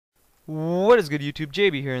What is good, YouTube?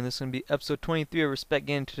 JB here, and this is going to be episode 23 of Respect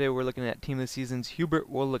Game. Today we're looking at Team of the Season's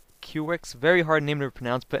Hubert Wolakiewicz. Very hard name to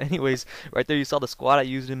pronounce, but anyways, right there you saw the squad I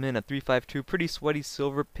used him in, a 3-5-2. Pretty sweaty,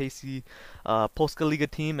 silver, pacey Polska Liga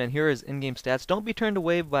team, and here are his in-game stats. Don't be turned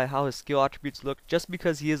away by how his skill attributes look. Just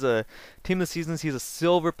because he is a Team of the Season's, he's a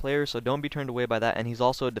silver player, so don't be turned away by that, and he's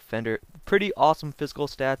also a defender. Pretty awesome physical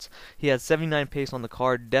stats. He has 79 pace on the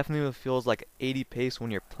card. Definitely feels like 80 pace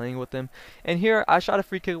when you're playing with him. And here, I shot a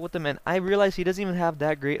free kick with him, and I realized he doesn't even have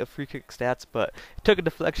that great of free kick stats, but it took a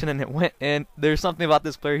deflection and it went in. There's something about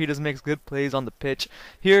this player. He just makes good plays on the pitch.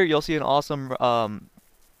 Here, you'll see an awesome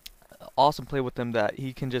play with him that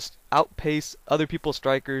he can just outpace other people's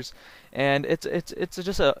strikers, and it's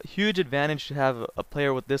just a huge advantage to have a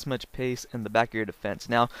player with this much pace in the back of your defense.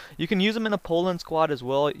 Now you can use him in a Poland squad as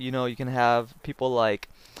well. You know, you can have people like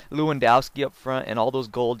Lewandowski up front and all those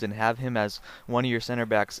golds, and have him as one of your center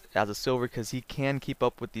backs as a silver, because he can keep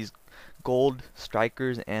up with these gold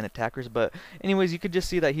strikers and attackers. But anyways, you could just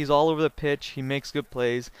see that he's all over the pitch. He makes good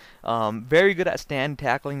plays, very good at stand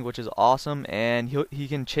tackling, which is awesome, and he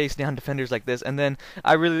can chase down defenders like this. And then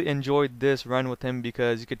I really enjoyed this run with him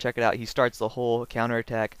because you could check it out. He starts the whole counter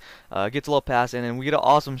attack, gets a little pass in, and we get an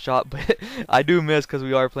awesome shot, but I do miss because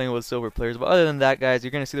we are playing with silver players. But other than that, guys,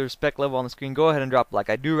 you're going to see the respect level on the screen. Go ahead and drop a like.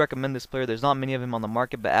 I do recommend this player. There's not many of him on the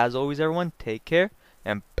market, but as always, everyone, take care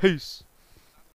and peace.